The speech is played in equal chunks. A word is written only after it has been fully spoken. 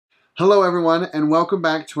Hello everyone, and welcome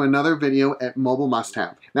back to another video at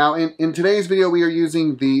MobileMustHave. Now in today's video we are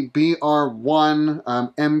using the BR1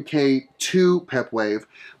 MK2 Pepwave,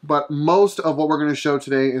 but most of what we're going to show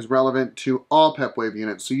today is relevant to all Pepwave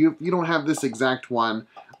units. So you don't have this exact one,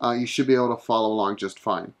 you should be able to follow along just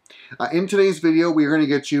fine. In today's video we are going to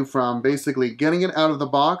get you from basically getting it out of the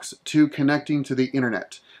box to connecting to the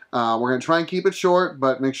internet. We're going to try and keep it short,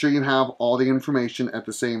 but make sure you have all the information at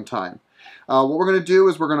the same time. What we're going to do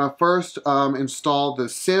is we're going to first install the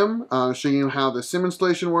SIM, show you how the SIM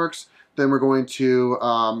installation works. Then we're going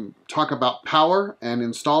to talk about power and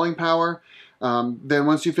installing power. Then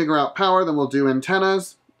once you figure out power, then we'll do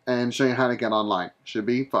antennas and show you how to get online. Should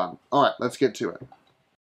be fun. All right, let's get to it.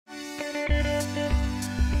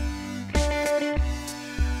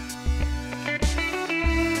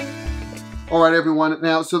 All right, everyone.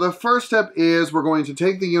 Now, so the first step is we're going to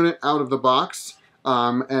take the unit out of the box.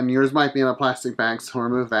 And yours might be in a plastic bag, so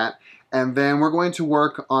remove that. And then we're going to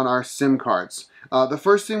work on our SIM cards. The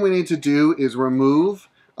first thing we need to do is remove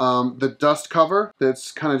the dust cover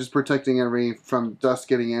that's kind of just protecting everything from dust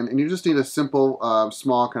getting in. And you just need a simple,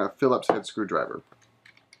 small kind of Phillips head screwdriver.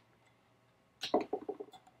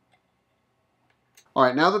 All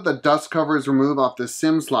right, now that the dust cover is removed off the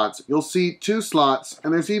SIM slots, you'll see two slots,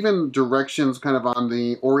 and there's even directions kind of on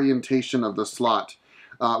the orientation of the slot,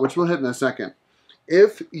 which we'll hit in a second.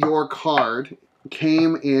 If your card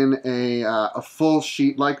came in a full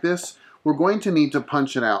sheet like this, we're going to need to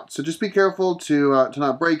punch it out. So just be careful to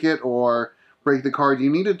not break it or break the card. You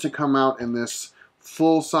need it to come out in this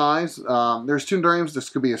full size. There's two names. This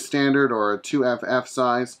could be a standard or a 2FF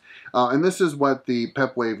size. And this is what the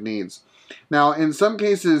Pepwave needs. Now, in some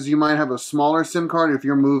cases, you might have a smaller SIM card if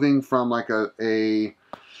you're moving from like a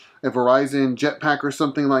Verizon Jetpack or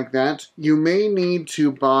something like that. You may need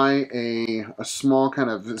to buy a small kind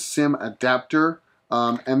of SIM adapter,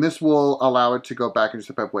 and this will allow it to go back into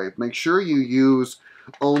the Pepwave. Make sure you use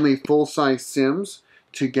only full-size SIMs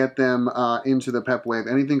to get them into the Pepwave.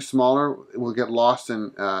 Anything smaller will get lost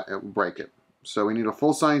and break it. So we need a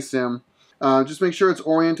full-size SIM. Just make sure it's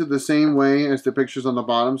oriented the same way as the pictures on the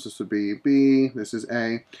bottom. So this would be B, this is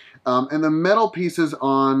A. And the metal pieces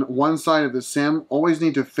on one side of the SIM always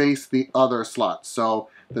need to face the other slot. So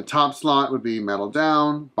the top slot would be metal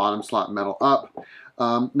down, bottom slot metal up.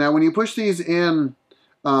 Now when you push these in,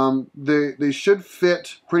 they should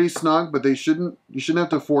fit pretty snug, but you shouldn't have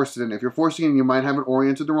to force it in. If you're forcing it in, you might have it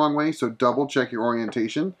oriented the wrong way, so double check your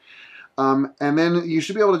orientation. And then you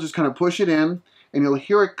should be able to just kind of push it in, and you'll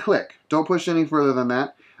hear it click. Don't push any further than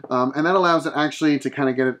that. And that allows it actually to kind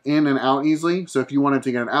of get it in and out easily. So if you wanted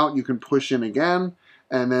to get it out, you can push in again,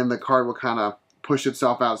 and then the card will kind of push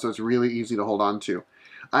itself out, so it's really easy to hold on to.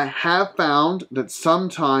 I have found that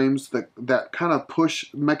sometimes that kind of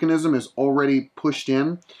push mechanism is already pushed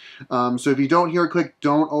in. So if you don't hear it click,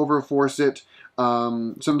 don't overforce it.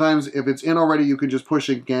 Sometimes if it's in already, you can just push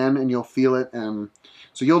again and you'll feel it.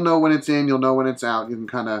 So you'll know when it's in, you'll know when it's out. You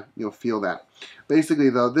can you'll feel that. Basically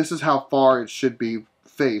though, this is how far it should be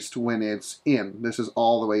faced when it's in. This is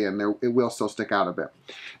all the way in there. It will still stick out a bit.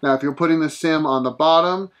 Now if you're putting the SIM on the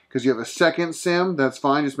bottom because you have a second SIM, that's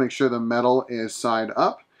fine. Just make sure the metal is side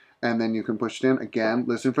up, and then you can push it in again.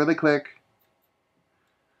 Listen for the click,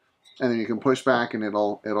 and then you can push back and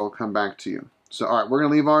it'll come back to you. So all right, we're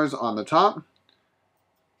gonna leave ours on the top.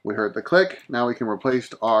 We heard the click. Now we can replace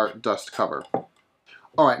our dust cover.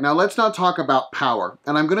 All right, now let's not talk about power.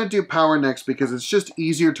 And I'm going to do power next because it's just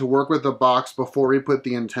easier to work with the box before we put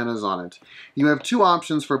the antennas on it. You have two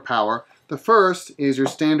options for power. The first is your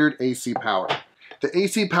standard AC power. The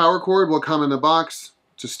AC power cord will come in the box.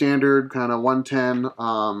 It's a standard kind of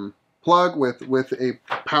 110 plug with a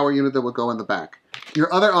power unit that will go in the back.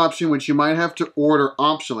 Your other option, which you might have to order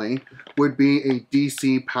optionally, would be a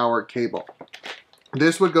DC power cable.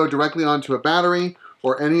 This would go directly onto a battery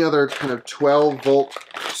or any other kind of 12-volt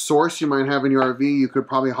source you might have in your RV. You could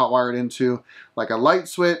probably hotwire it into like a light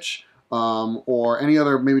switch or any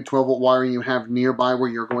other maybe 12-volt wiring you have nearby where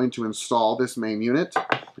you're going to install this main unit.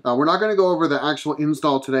 We're not going to go over the actual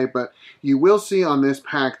install today, but you will see on this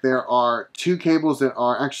pack there are two cables that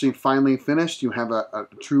are actually finally finished. You have a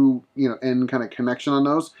true end kind of connection on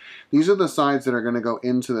those. These are the sides that are going to go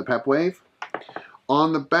into the Pepwave.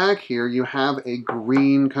 On the back here, you have a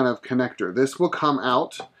green kind of connector. This will come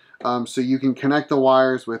out, so you can connect the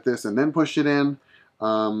wires with this and then push it in.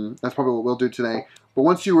 That's probably what we'll do today. But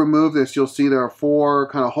once you remove this, you'll see there are four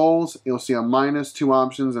kind of holes. You'll see a minus, two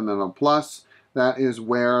options, and then a plus. That is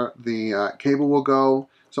where the cable will go.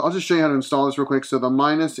 So I'll just show you how to install this real quick. So the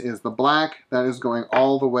minus is the black. That is going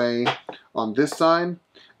all the way on this side.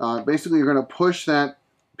 Basically, you're going to push that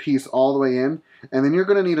piece all the way in. And then you're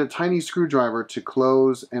going to need a tiny screwdriver to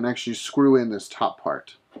close and actually screw in this top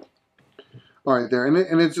part. All right, there, and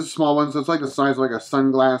it's just a small one, so it's like the size of like a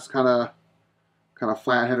sunglass kind of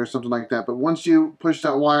flathead or something like that. But once you push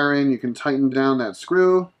that wire in, you can tighten down that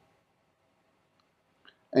screw,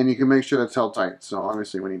 and you can make sure that's held tight. So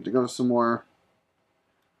obviously we need to go some more.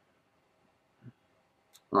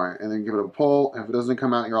 All right, and then give it a pull. If it doesn't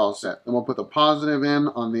come out, you're all set. Then we'll put the positive in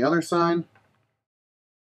on the other side.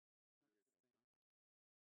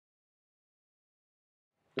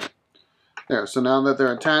 There, so now that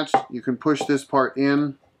they're attached, you can push this part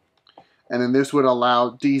in, and then this would allow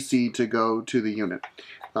DC to go to the unit.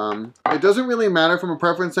 It doesn't really matter from a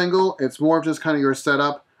preference angle. It's more of just kind of your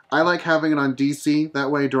setup. I like having it on DC.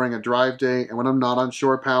 That way during a drive day and when I'm not on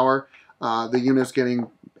shore power, the unit's getting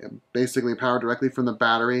basically power directly from the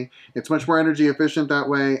battery. It's much more energy efficient that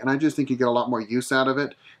way, and I just think you get a lot more use out of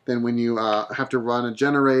it than when you have to run a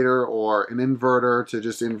generator or an inverter to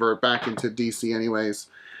just invert back into DC anyways.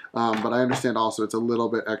 But I understand also it's a little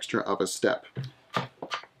bit extra of a step.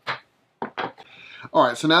 All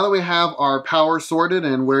right, so now that we have our power sorted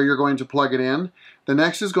and where you're going to plug it in, the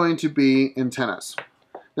next is going to be antennas.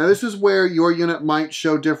 Now this is where your unit might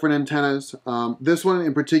show different antennas. This one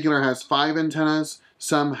in particular has 5 antennas.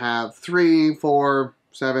 Some have 3, 4,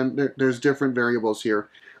 7. There's different variables here.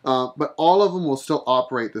 But all of them will still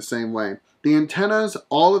operate the same way. The antennas,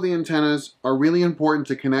 all of the antennas are really important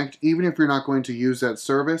to connect even if you're not going to use that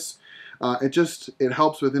service. It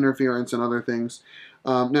helps with interference and other things.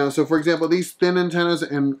 Now, so for example, these thin antennas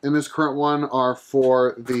in this current one are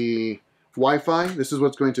for the Wi-Fi. This is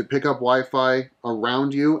what's going to pick up Wi-Fi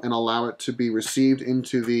around you and allow it to be received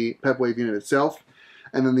into the Pepwave unit itself.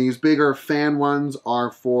 And then these bigger fan ones are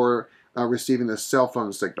for receiving the cell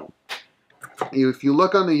phone signal. If you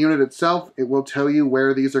look on the unit itself, it will tell you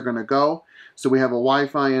where these are going to go. So we have a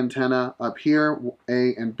Wi-Fi antenna up here,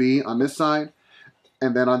 A and B on this side.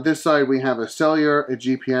 And then on this side, we have a cellular, a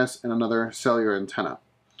GPS, and another cellular antenna.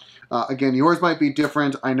 Again, yours might be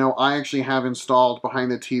different. I know I actually have installed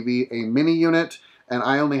behind the TV a mini unit, and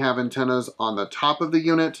I only have antennas on the top of the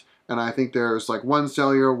unit. And I think there's like 1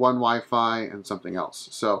 cellular, 1 Wi-Fi, and something else.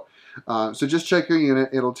 So just check your unit.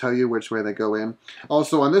 It'll tell you which way they go in.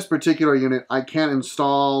 Also, on this particular unit, I can't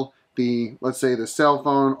install let's say the cell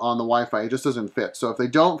phone on the Wi-Fi. It just doesn't fit. So if they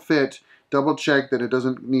don't fit, double check that it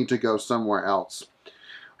doesn't need to go somewhere else.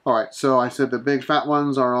 All right, so I said the big fat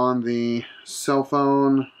ones are on the cell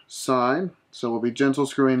phone side. So we'll be gentle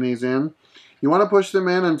screwing these in. You want to push them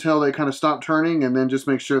in until they kind of stop turning and then just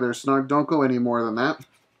make sure they're snug. Don't go any more than that.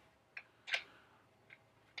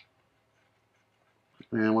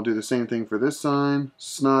 And we'll do the same thing for this side,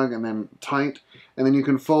 snug and then tight. And then you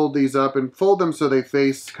can fold these up and fold them so they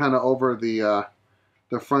face kind of over the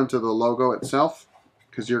front of the logo itself,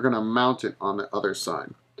 because you're going to mount it on the other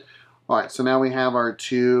side. All right, so now we have our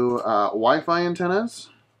 2 Wi-Fi antennas.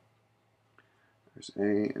 There's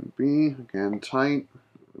A and B, again tight.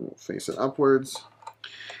 We'll face it upwards.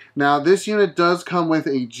 Now this unit does come with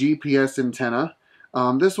a GPS antenna.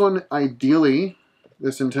 This one ideally,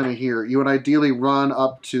 this antenna here, you would ideally run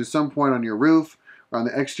up to some point on your roof or on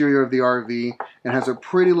the exterior of the RV, and has a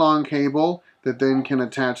pretty long cable that then can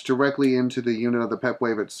attach directly into the unit of the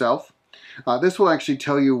Pepwave itself. This will actually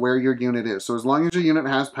tell you where your unit is. So as long as your unit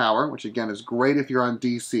has power, which again is great if you're on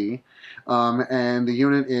DC, and the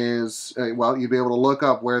unit is, well, you'd be able to look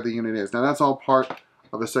up where the unit is. Now that's all part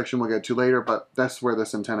of a section we'll get to later, but that's where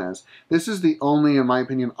this antenna is. This is the only, in my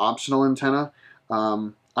opinion, optional antenna.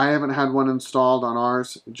 I haven't had one installed on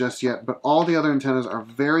ours just yet, but all the other antennas are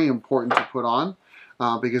very important to put on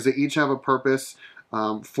because they each have a purpose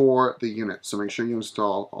for the unit. So make sure you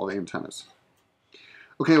install all the antennas.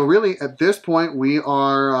 Okay, well really at this point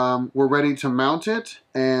we're ready to mount it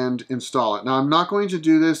and install it. Now I'm not going to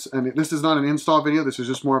do this, and this is not an install video, this is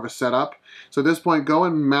just more of a setup. So at this point, go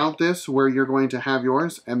and mount this where you're going to have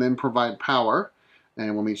yours and then provide power,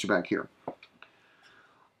 and we'll meet you back here.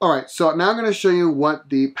 Alright, so now I'm going to show you what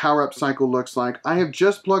the power up cycle looks like. I have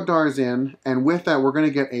just plugged ours in, and with that we're going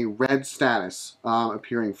to get a red status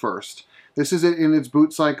appearing first. This is it in its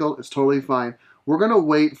boot cycle, it's totally fine. We're going to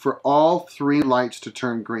wait for all 3 lights to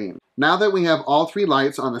turn green. Now that we have all 3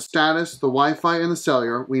 lights on the status, the Wi-Fi, and the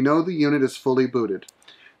cellular, we know the unit is fully booted.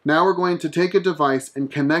 Now we're going to take a device and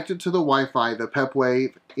connect it to the Wi-Fi the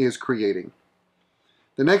Pepwave is creating.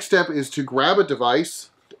 The next step is to grab a device,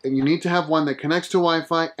 and you need to have one that connects to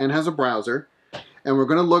Wi-Fi and has a browser, and we're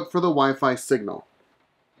going to look for the Wi-Fi signal.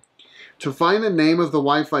 To find the name of the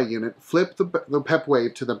Wi-Fi unit, flip the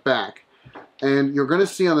Pepwave to the back, and you're going to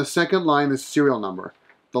see on the second line the serial number.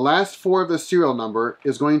 The last 4 of the serial number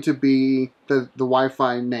is going to be the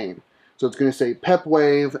Wi-Fi name. So it's going to say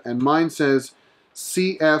Pepwave, and mine says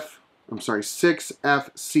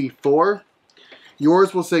 6FC4.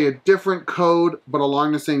 Yours will say a different code, but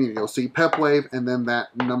along the same unit. You'll see Pepwave and then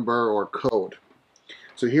that number or code.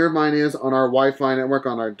 So here mine is on our Wi-Fi network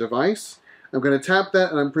on our device. I'm going to tap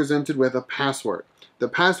that and I'm presented with a password. The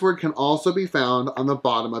password can also be found on the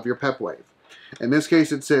bottom of your Pepwave. In this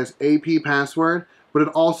case it says AP password, but it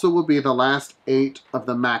also will be the last 8 of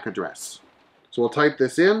the MAC address. So we'll type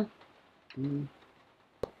this in.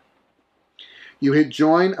 You hit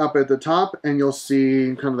join up at the top and you'll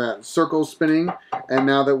see kind of that circle spinning, and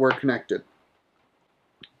now that we're connected.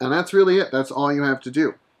 And that's really it. That's all you have to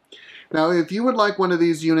do. Now if you would like one of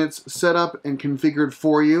these units set up and configured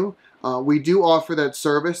for you, we do offer that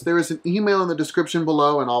service. There is an email in the description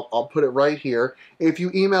below, and I'll put it right here. If you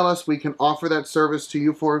email us, we can offer that service to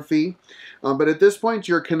you for a fee. But at this point,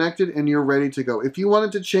 you're connected and you're ready to go. If you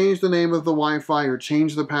wanted to change the name of the Wi-Fi or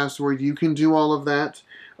change the password, you can do all of that.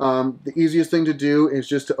 The easiest thing to do is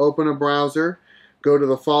just to open a browser, go to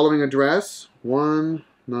the following address,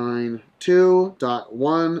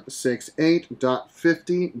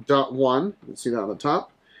 192.168.50.1. You can see that on the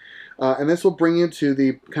top. And this will bring you to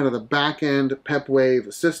the kind of the back-end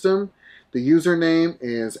Pepwave system. The username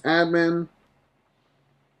is admin.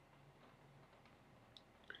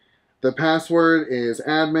 The password is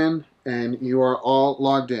admin, and you are all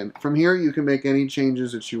logged in. From here, you can make any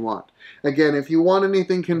changes that you want. Again, if you want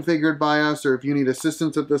anything configured by us, or if you need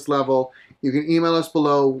assistance at this level, you can email us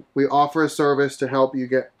below. We offer a service to help you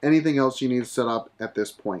get anything else you need set up at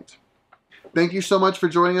this point. Thank you so much for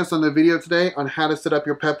joining us on the video today on how to set up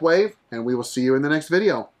your Pepwave, and we will see you in the next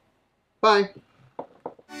video. Bye!